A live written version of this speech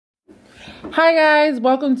Hi guys,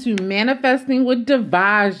 welcome to Manifesting with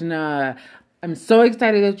Devajna. I'm so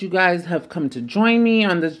excited that you guys have come to join me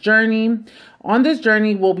on this journey. On this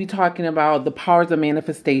journey, we'll be talking about the powers of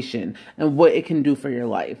manifestation and what it can do for your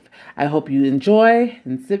life. I hope you enjoy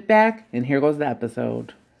and sit back, and here goes the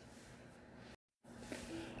episode.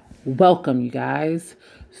 Welcome, you guys.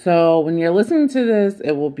 So when you're listening to this,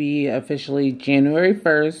 it will be officially January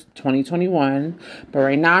 1st, 2021. But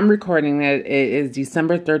right now I'm recording it. It is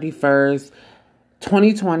December 31st,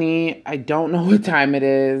 2020. I don't know what time it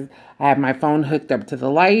is. I have my phone hooked up to the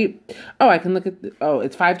light. Oh, I can look at,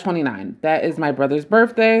 it's 5:29. That is my brother's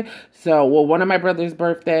birthday. One of my brother's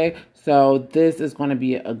birthday. So this is going to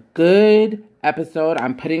be a good episode.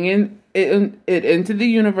 I'm putting it into the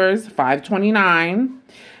universe, 5:29.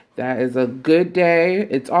 That is a good day.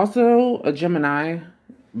 It's also a Gemini's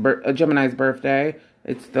birthday.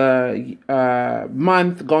 It's the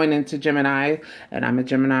month going into Gemini, and I'm a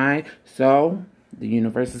Gemini, so the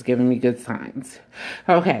universe is giving me good signs.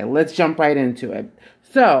 Okay, let's jump right into it.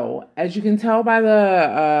 So, as you can tell by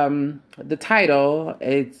the title,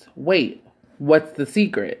 it's wait, what's the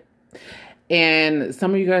secret? And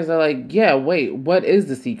some of you guys are like, yeah, wait, what is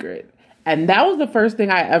the secret? And that was the first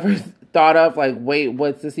thing I ever thought of, like, wait,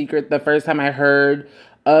 what's the secret? The first time I heard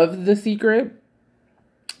of the secret.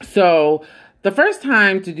 So the first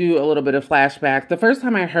time, to do a little bit of flashback, the first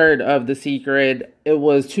time I heard of the secret, it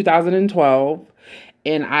was 2012,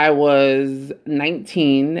 and I was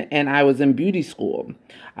 19, and I was in beauty school.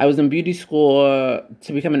 I was in beauty school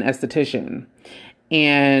to become an esthetician.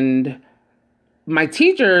 And my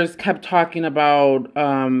teachers kept talking about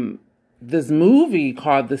this movie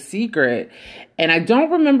called The Secret. And I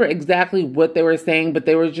don't remember exactly what they were saying, but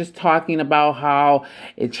they were just talking about how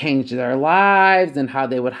it changed their lives and how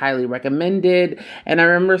they would highly recommend it. And I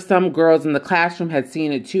remember some girls in the classroom had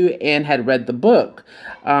seen it too and had read the book.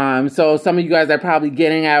 So some of you guys are probably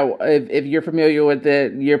getting out, if you're familiar with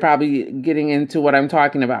it, you're probably getting into what I'm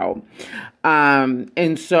talking about.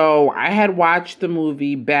 And so I had watched the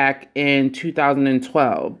movie back in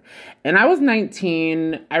 2012, and I was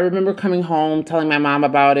 19. I remember coming home, telling my mom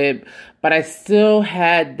about it, but I still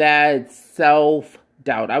had that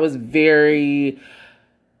self-doubt. I was very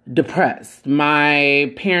depressed.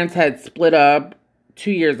 My parents had split up 2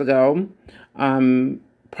 years ago,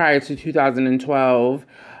 prior to 2012.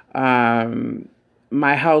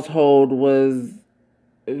 My household was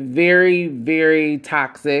very, very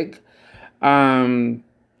toxic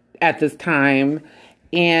at this time.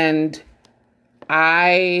 And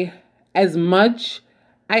I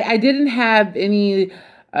didn't have any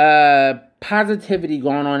positivity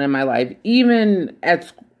going on in my life. Even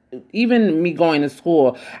me going to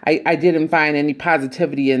school, I didn't find any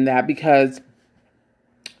positivity in that, because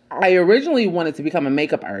I originally wanted to become a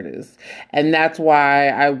makeup artist. And that's why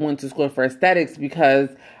I went to school for aesthetics, because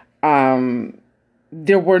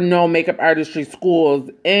there were no makeup artistry schools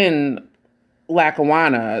in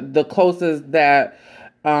Lackawanna. The closest that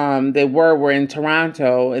they were in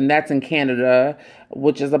Toronto, and that's in Canada,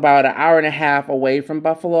 which is about an hour and a half away from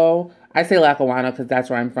Buffalo. I say Lackawanna because that's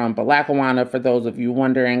where I'm from, but Lackawanna, for those of you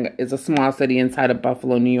wondering, is a small city inside of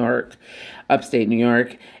Buffalo, New York, upstate New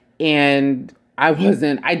York. And I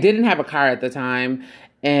didn't have a car at the time,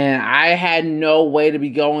 and I had no way to be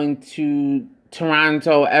going to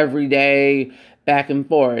Toronto every day back and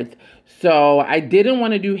forth. So I didn't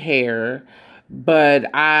want to do hair. But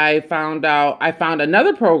I found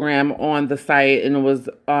another program on the site, and it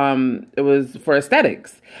was for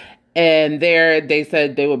aesthetics. And there they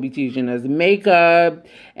said they would be teaching us makeup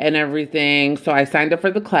and everything. So I signed up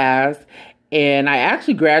for the class, and I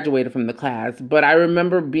actually graduated from the class. But I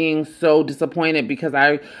remember being so disappointed because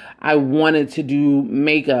I wanted to do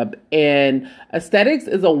makeup, and aesthetics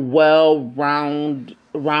is a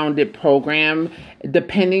rounded program,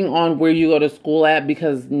 depending on where you go to school at,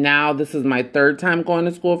 because now this is my third time going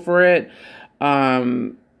to school for it.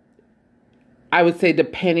 I would say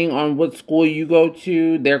depending on what school you go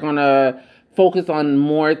to, they're going to focus on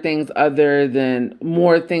more things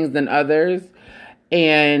than others.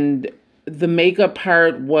 And the makeup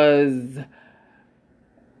part wasn't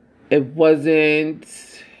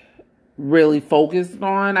really focused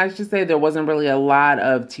on, I should say. There wasn't really a lot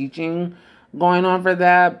of teaching going on for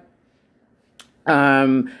that.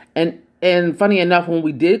 And funny enough, when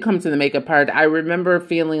we did come to the makeup part, I remember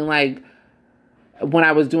feeling like, when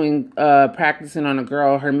I was doing practicing on a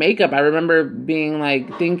girl, her makeup, I remember being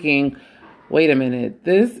like thinking, wait a minute,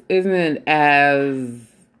 this isn't as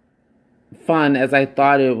fun as I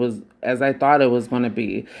thought it was going to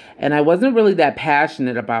be. And I wasn't really that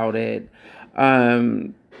passionate about it.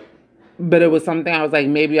 but it was something I was like,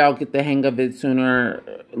 maybe I'll get the hang of it sooner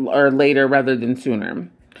or later rather than sooner.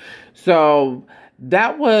 So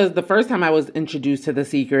that was the first time I was introduced to The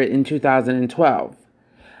Secret in 2012.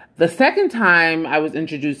 The second time I was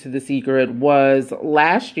introduced to The Secret was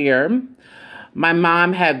last year. My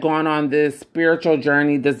mom had gone on this spiritual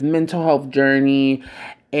journey, this mental health journey,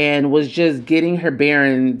 and was just getting her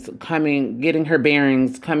bearings coming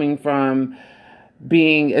from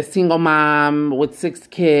being a single mom with 6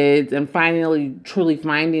 kids and finally truly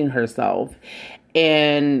finding herself.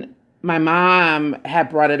 And my mom had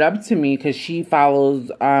brought it up to me because she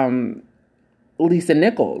follows Lisa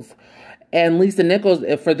Nichols. And Lisa Nichols,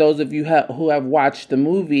 for those of you who have watched the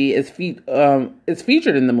movie, is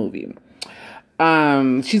featured in the movie.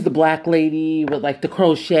 She's the black lady with like the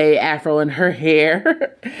crochet afro in her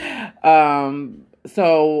hair.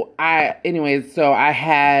 So I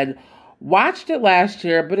had watched it last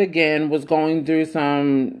year, but again, was going through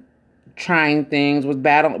some trying things, I was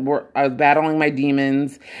battling my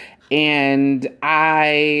demons, and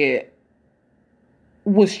I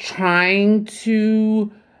was trying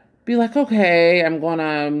to be like, okay, I'm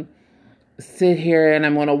gonna sit here and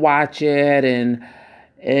I'm gonna watch it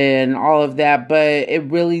and all of that, but it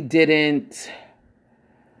really didn't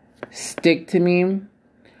stick to me.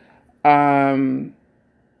 And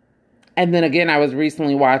then again, I was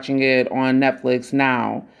recently watching it on Netflix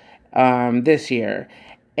now, this year.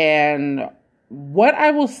 And what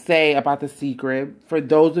I will say about The Secret, for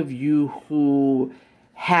those of you who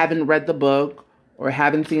haven't read the book or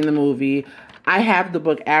haven't seen the movie, I have the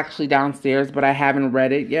book actually downstairs, but I haven't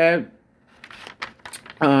read it yet.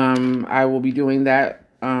 I will be doing that.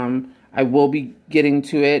 I will be getting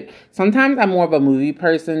to it. Sometimes I'm more of a movie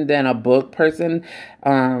person than a book person.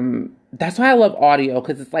 That's why I love audio,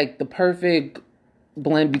 because it's like the perfect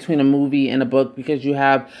blend between a movie and a book, because you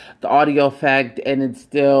have the audio effect and it's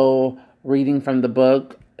still reading from the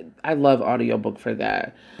book. I love audiobook for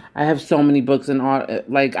that. I have so many books and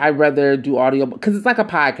I rather do audio because it's like a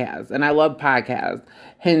podcast, and I love podcasts.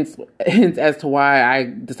 Hence as to why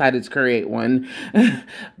I decided to create one.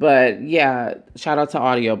 But yeah, shout out to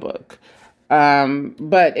audiobook.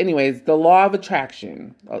 But anyways, The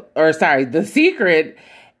Secret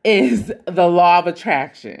is the law of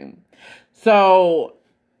attraction. So,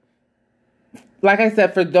 like I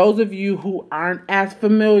said, for those of you who aren't as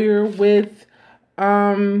familiar with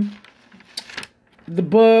the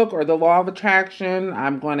book or the law of attraction,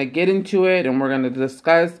 I'm going to get into it and we're going to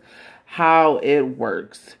discuss how it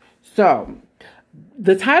works. So,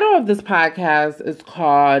 the title of this podcast is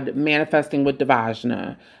called Manifesting with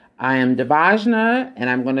Devajna. I am Devajna, and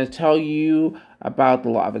I'm going to tell you about the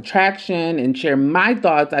law of attraction and share my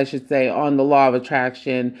thoughts, I should say, on the law of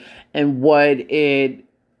attraction and what it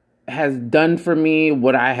has done for me,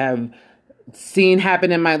 what I have seen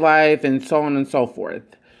happen in my life, and so on and so forth.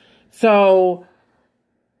 So,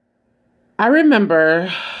 I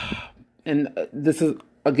remember, and this is,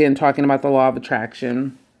 again, talking about the law of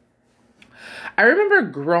attraction. I remember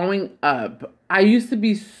growing up, I used to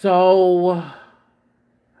be so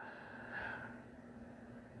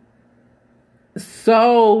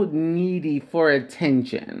needy for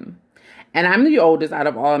attention. And I'm the oldest out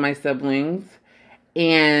of all of my siblings.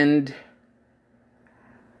 And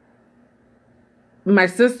my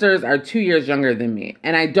sisters are 2 years younger than me.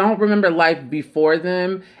 And I don't remember life before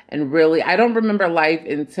them. And really, I don't remember life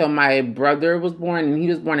until my brother was born. And he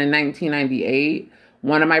was born in 1998,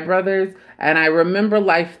 one of my brothers. And I remember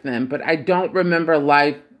life then. But I don't remember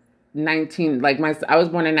life I was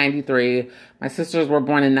born in 93. My sisters were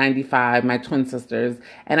born in 95, my twin sisters.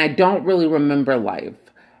 And I don't really remember life.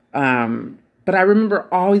 But I remember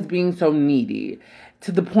always being so needy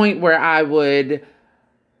to the point where I would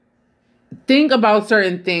think about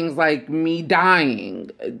certain things like me dying.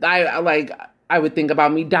 I would think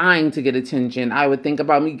about me dying to get attention. I would think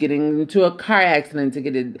about me getting into a car accident to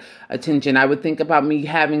get attention. I would think about me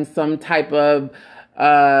having some type of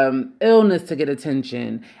illness to get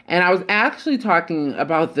attention. And I was actually talking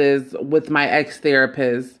about this with my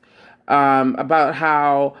ex-therapist, about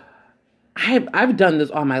how I've done this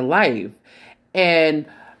all my life. And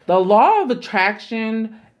the law of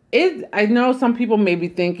attraction is, I know some people may be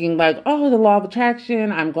thinking like, oh, the law of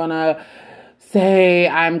attraction, I'm going to say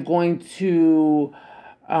I'm going to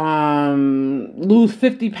lose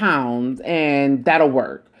 50 pounds and that'll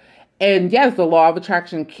work. And yes, the law of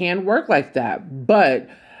attraction can work like that, but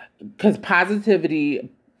because positive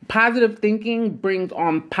thinking brings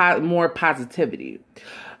on more positivity.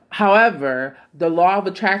 However, the law of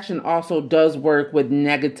attraction also does work with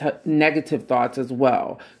negative thoughts as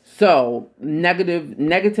well. So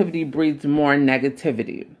negativity breeds more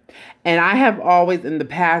negativity. And I have always in the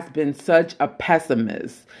past been such a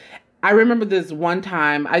pessimist. I remember this one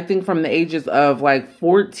time, I think from the ages of like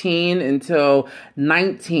 14 until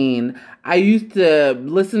 19, I used to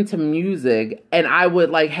listen to music and I would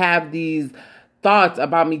like have these thoughts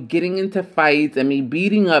about me getting into fights and me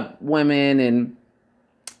beating up women. And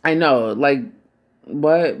I know, like,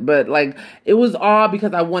 what? But like, it was all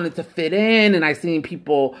because I wanted to fit in, and I seen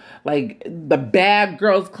people like the bad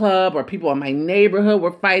girls club or people in my neighborhood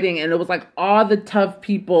were fighting, and it was like all the tough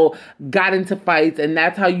people got into fights, and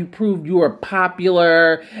that's how you proved you were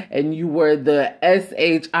popular and you were the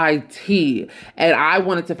SHIT. And I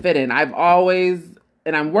wanted to fit in. I've always,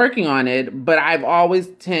 and I'm working on it, but I've always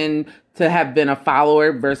tend to have been a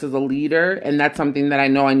follower versus a leader, and that's something that I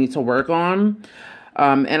know I need to work on.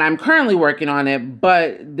 And I'm currently working on it,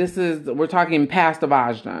 but we're talking past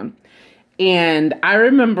Vajna. And I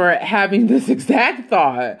remember having this exact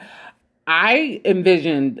thought. I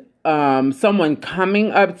envisioned someone coming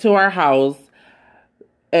up to our house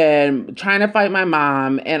and trying to fight my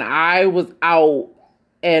mom, and I was out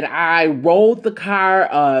and I rolled the car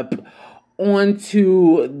up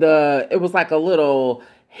onto it was like a little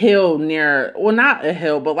hill near, well, not a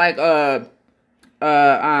hill, but like a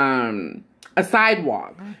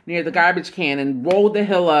sidewalk near the garbage can, and rolled the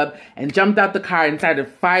hill up and jumped out the car and started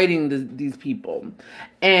fighting these people.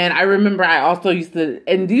 And I remember I also used to,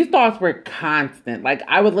 and these thoughts were constant. Like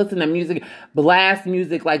I would listen to music, blast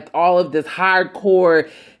music, like all of this hardcore,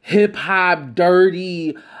 hip hop,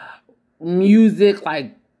 dirty music,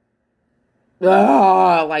 like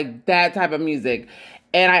that type of music.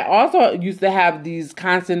 And I also used to have these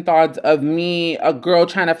constant thoughts of me, a girl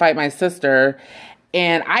trying to fight my sister.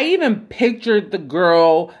 And I even pictured the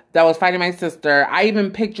girl that was fighting my sister. I even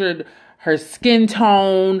pictured her skin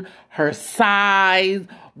tone, her size,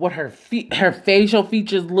 what her facial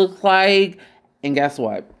features looked like. And guess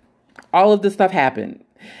what? All of this stuff happened.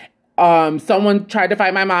 Someone tried to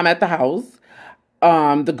fight my mom at the house.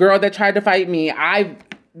 The girl that tried to fight me, I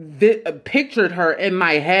pictured her in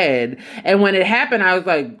my head. And when it happened, I was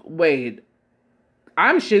like, wait,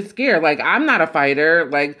 I'm shit scared. Like, I'm not a fighter.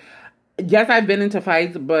 Like, yes, I've been into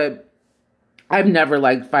fights, but I've never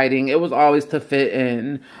liked fighting. It was always to fit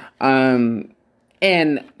in. But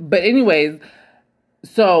anyways,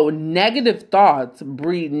 so negative thoughts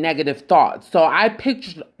breed negative thoughts. So I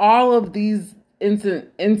pictured all of these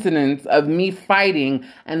incidents of me fighting,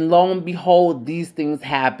 and lo and behold, these things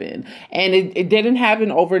happen. And it didn't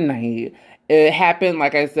happen overnight. It happened,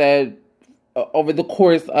 like I said, over the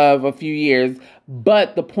course of a few years.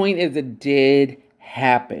 But the point is, it did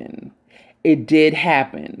happen. It did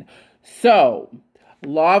happen. So,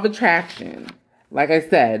 law of attraction. Like I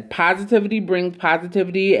said, positivity brings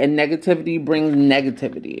positivity and negativity brings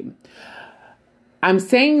negativity. I'm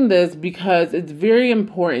saying this because it's very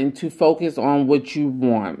important to focus on what you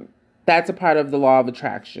want. That's a part of the law of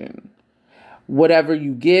attraction. Whatever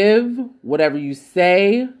you give, whatever you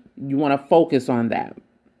say, you want to focus on that.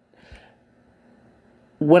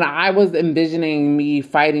 When I was envisioning me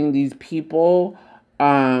fighting these people,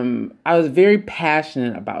 I was very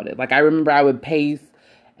passionate about it. Like, I remember I would pace,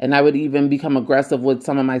 and I would even become aggressive with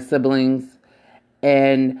some of my siblings.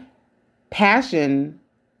 And passion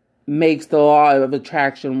makes the law of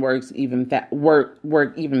attraction work even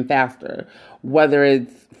faster, whether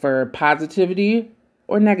it's for positivity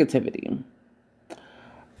or negativity.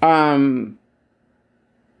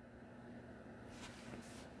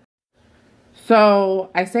 So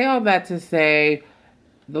I say all that to say,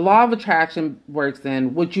 the law of attraction works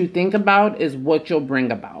in what you think about is what you'll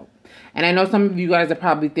bring about. And I know some of you guys are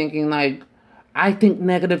probably thinking, like, I think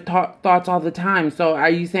negative thoughts all the time. So are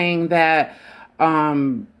you saying that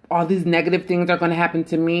all these negative things are going to happen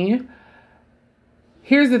to me?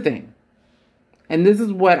 Here's the thing. And this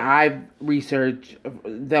is what I've researched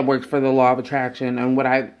that works for the law of attraction, and what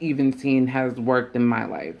I've even seen has worked in my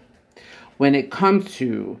life when it comes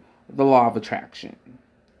to the law of attraction.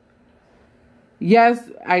 Yes,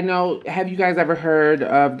 I know. Have you guys ever heard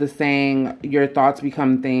of the saying, your thoughts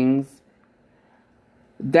become things?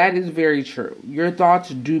 That is very true. Your thoughts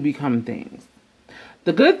do become things.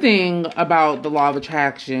 The good thing about the law of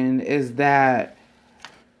attraction is that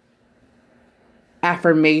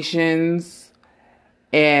affirmations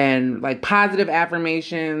and like positive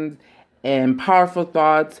affirmations and powerful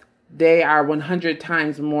thoughts, they are 100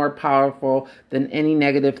 times more powerful than any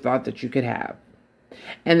negative thought that you could have.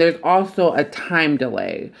 And there's also a time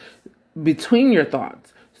delay between your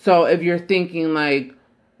thoughts. So if you're thinking like,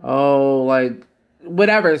 oh, like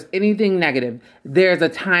whatever, anything negative, there's a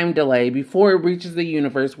time delay before it reaches the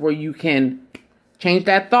universe where you can Change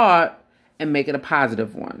that thought and make it a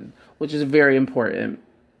positive one, which is very important.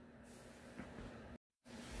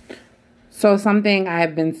 So something I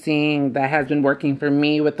have been seeing that has been working for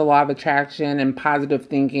me with the law of attraction and positive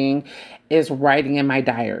thinking is writing in my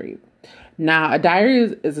diary. Now, a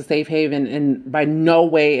diary is a safe haven, and by no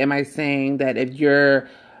way am I saying that if you're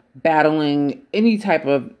battling any type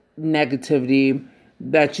of negativity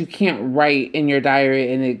that you can't write in your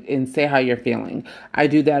diary and say how you're feeling. I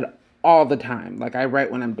do that all the time. Like I write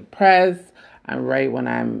when I'm depressed, I write when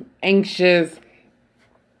I'm anxious.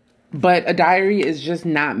 But a diary is just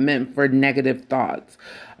not meant for negative thoughts.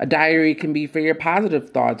 A diary can be for your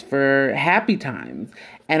positive thoughts, for happy times.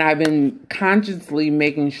 And I've been consciously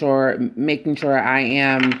making sure I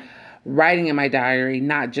am writing in my diary,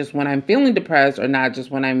 not just when I'm feeling depressed or not just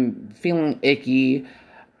when I'm feeling icky,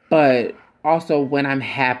 but also when I'm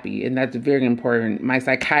happy. And that's very important. My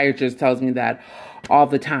psychiatrist tells me that all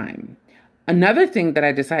the time. Another thing that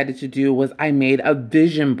I decided to do was I made a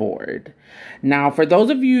vision board. Now, for those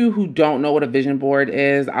of you who don't know what a vision board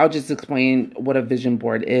is, I'll just explain what a vision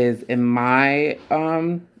board is in my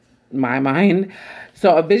mind.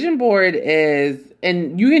 So a vision board is,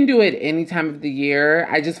 and you can do it any time of the year.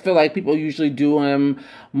 I just feel like people usually do them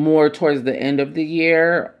more towards the end of the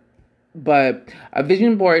year. But a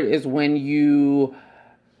vision board is when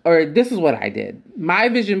this is what I did. My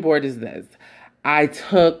vision board is this. I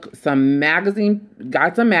took got some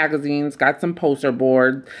magazines, got some poster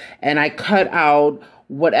boards, and I cut out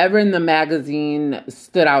whatever in the magazine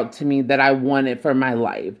stood out to me that I wanted for my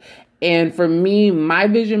life. And for me, my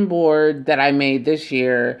vision board that I made this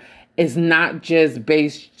year is not just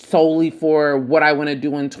based solely for what I want to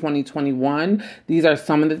do in 2021. These are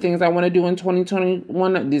some of the things I want to do in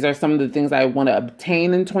 2021. These are some of the things I want to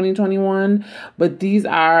obtain in 2021. But these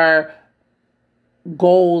are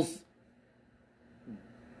goals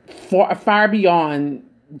far beyond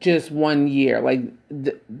just 1 year. Like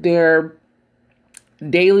they're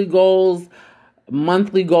daily goals,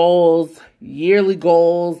 monthly goals, yearly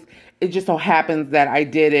goals. It just so happens that I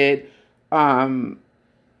did it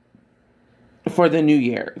for the new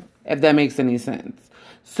year, if that makes any sense.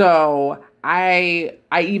 So I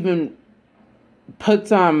even put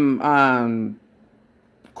some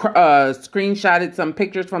screenshotted some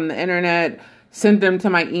pictures from the internet, sent them to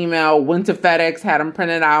my email, went to FedEx, had them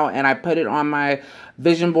printed out, and I put it on my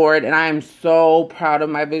vision board. And I am so proud of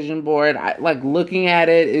my vision board. Like looking at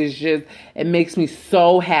it is just, it makes me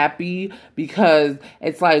so happy because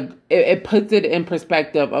it's like, it puts it in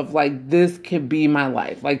perspective of like, this could be my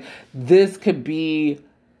life. Like these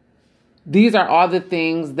are all the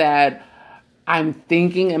things that I'm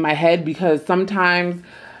thinking in my head, because sometimes,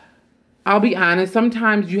 I'll be honest,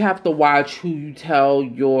 sometimes you have to watch who you tell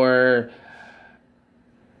your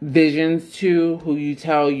visions to, who you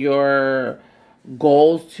tell your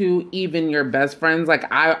goals to, even your best friends. Like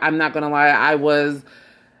I'm not gonna lie, I was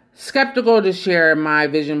skeptical to share my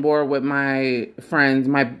vision board with my friends,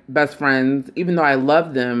 my best friends, even though I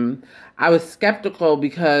love them. I was skeptical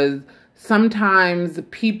because sometimes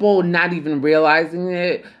people not even realizing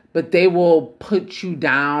it, but they will put you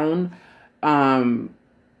down.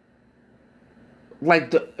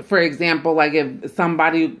 For example, like if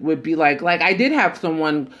somebody would be like I did have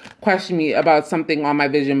someone question me about something on my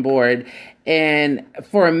vision board, and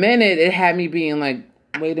for a minute it had me being like,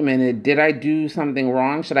 wait a minute, did I do something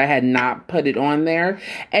wrong? Should I had not put it on there?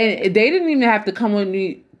 And they didn't even have to come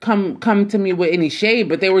to me with any shade,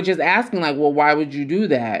 but they were just asking like, well, why would you do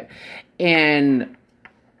that? And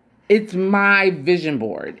it's my vision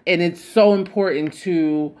board, and it's so important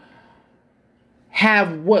to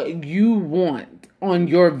have what you want on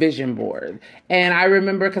your vision board. And I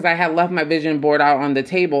remember because I had left my vision board out on the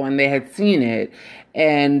table and they had seen it,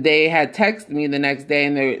 and they had texted me the next day,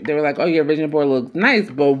 and they were like, oh, your vision board looks nice,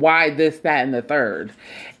 but why this, that, and the third?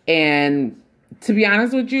 And to be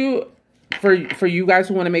honest with you, for you guys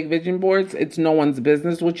who want to make vision boards, it's no one's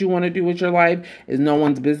business what you want to do with your life. It's no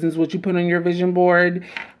one's business what you put on your vision board.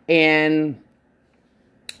 And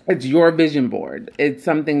it's your vision board. It's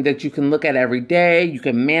something that you can look at every day. You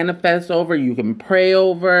can manifest over. You can pray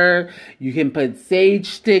over. You can put sage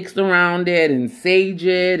sticks around it and sage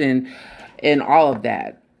it and all of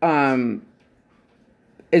that.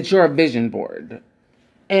 It's your vision board.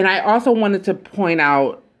 And I also wanted to point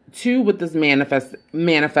out too, with this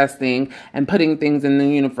manifesting and putting things in the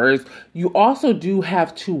universe, you also do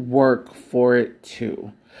have to work for it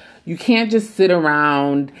too. You can't just sit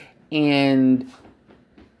around and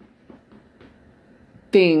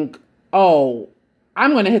think, oh,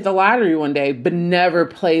 I'm going to hit the lottery one day, but never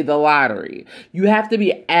play the lottery. You have to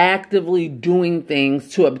be actively doing things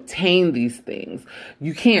to obtain these things.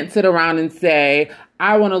 You can't sit around and say,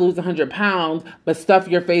 I want to lose 100 pounds, but stuff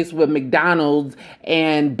your face with McDonald's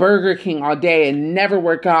and Burger King all day and never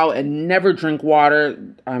work out and never drink water.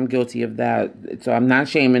 I'm guilty of that, so I'm not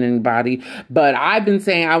shaming anybody. But I've been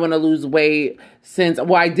saying I want to lose weight since,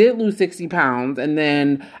 well, I did lose 60 pounds, and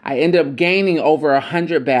then I ended up gaining over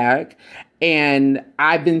 100 back. And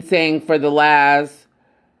I've been saying for the last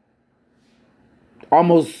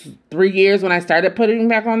almost 3 years when I started putting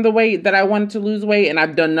back on the weight that I wanted to lose weight, and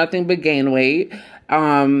I've done nothing but gain weight.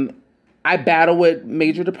 I battle with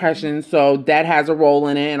major depression, so that has a role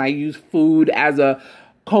in it, and I use food as a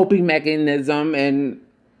coping mechanism, and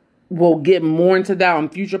we'll get more into that on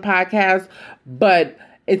future podcasts, but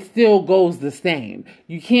it still goes the same.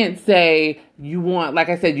 You can't say you want, like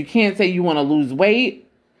I said, you can't say you want to lose weight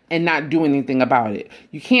and not do anything about it.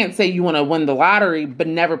 You can't say you want to win the lottery, but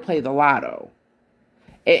never play the lotto.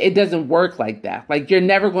 It doesn't work like that. Like, you're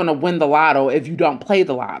never going to win the lotto if you don't play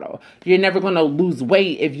the lotto. You're never going to lose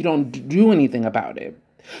weight if you don't do anything about it.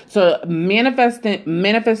 So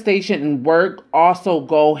manifestation and work also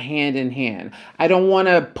go hand in hand. I don't want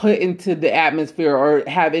to put into the atmosphere or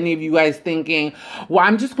have any of you guys thinking, well,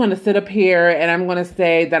 I'm just going to sit up here and I'm going to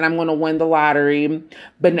say that I'm going to win the lottery,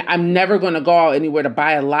 but I'm never going to go out anywhere to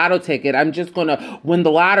buy a lotto ticket. I'm just going to win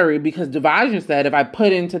the lottery because Devajna said if I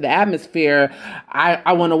put into the atmosphere,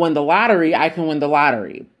 I want to win the lottery, I can win the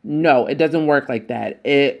lottery. No, it doesn't work like that.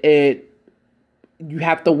 You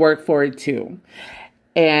have to work for it too.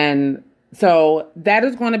 And so that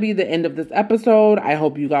is going to be the end of this episode. I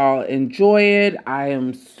hope you all enjoy it. I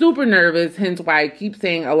am super nervous, hence why I keep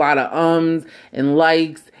saying a lot of ums and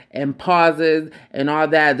likes and pauses and all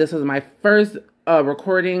that. This was my first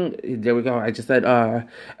recording. There we go. I just said,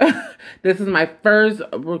 this is my first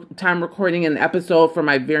time recording an episode for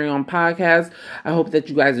my very own podcast. I hope that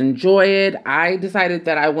you guys enjoy it. I decided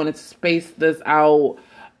that I wanted to space this out,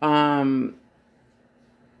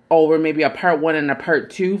 over maybe a part 1 and a part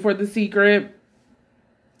 2 for The Secret.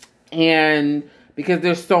 And because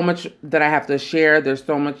there's so much that I have to share, there's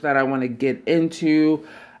so much that I want to get into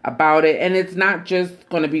about it. And it's not just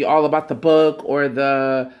going to be all about the book or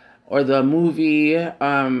the movie,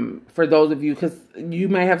 for those of you, because you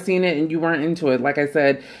might have seen it and you weren't into it. Like I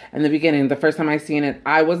said in the beginning, the first time I seen it,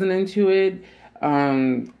 I wasn't into it.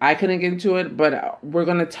 I couldn't get into it, but we're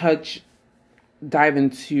going to dive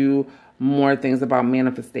into more things about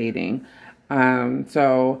manifesting.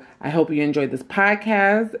 So I hope you enjoyed this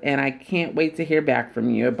podcast, and I can't wait to hear back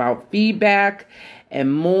from you about feedback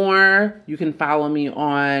and more. You can follow me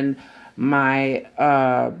on my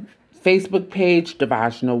Facebook page,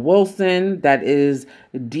 Devajna Wilson. That is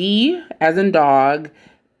D as in dog,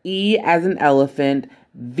 E as in elephant,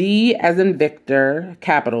 V as in Victor,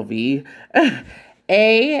 capital V,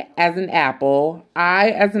 A as in apple,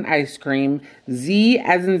 I as in ice cream, Z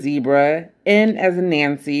as in zebra, N as in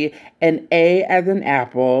Nancy, and A as in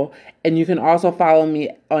apple. And you can also follow me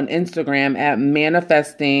on Instagram at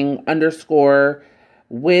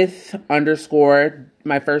manifesting_with_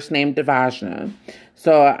 my first name, Devajna.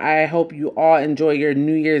 So I hope you all enjoy your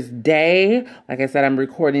New Year's Day. Like I said, I'm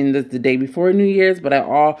recording this the day before New Year's, but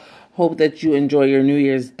I hope that you enjoy your New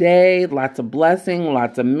Year's Day. Lots of blessing,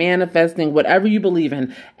 lots of manifesting, whatever you believe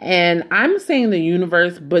in. And I'm saying the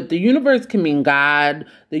universe, but the universe can mean God.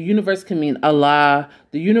 The universe can mean Allah.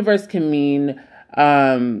 The universe can mean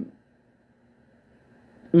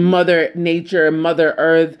Mother Nature, Mother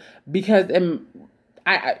Earth, because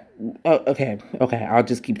okay, I'll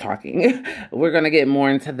just keep talking. We're going to get more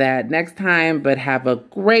into that next time, but have a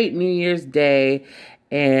great New Year's Day,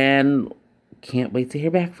 and can't wait to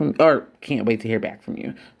hear back from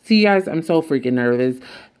you. See you guys, I'm so freaking nervous.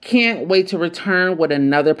 Can't wait to return with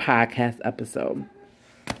another podcast episode.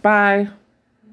 Bye.